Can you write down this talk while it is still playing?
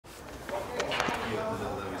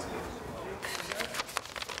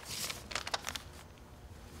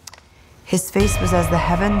His face was as the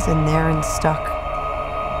heavens, and therein stuck.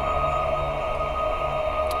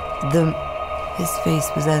 His face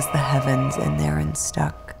was as the heavens, and therein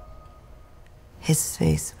stuck. His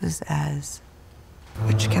face was as,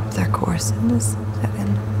 which kept their course in this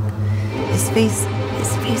second. His face.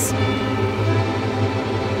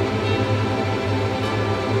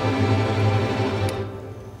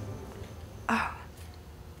 Oh.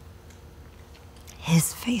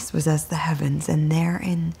 His face was as the heavens, and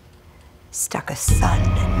therein stuck a sun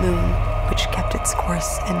and moon, which kept its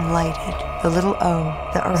course and lighted the little O,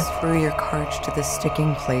 the earth. Screw your courage to the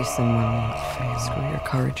sticking place and will not fail. Screw your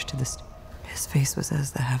courage to the His face was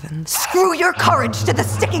as the heavens. Screw your courage to the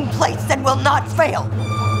sticking place and will not fail.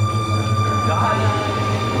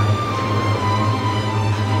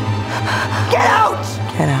 Get out!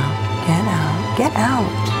 Get out, get out, get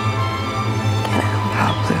out. Get out.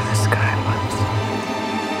 How blue the sky was.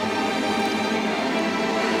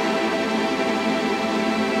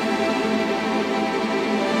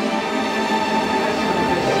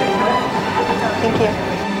 Thank you.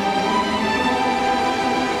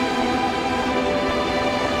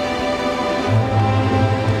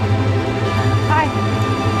 Hi.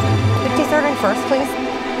 50 serving first, please.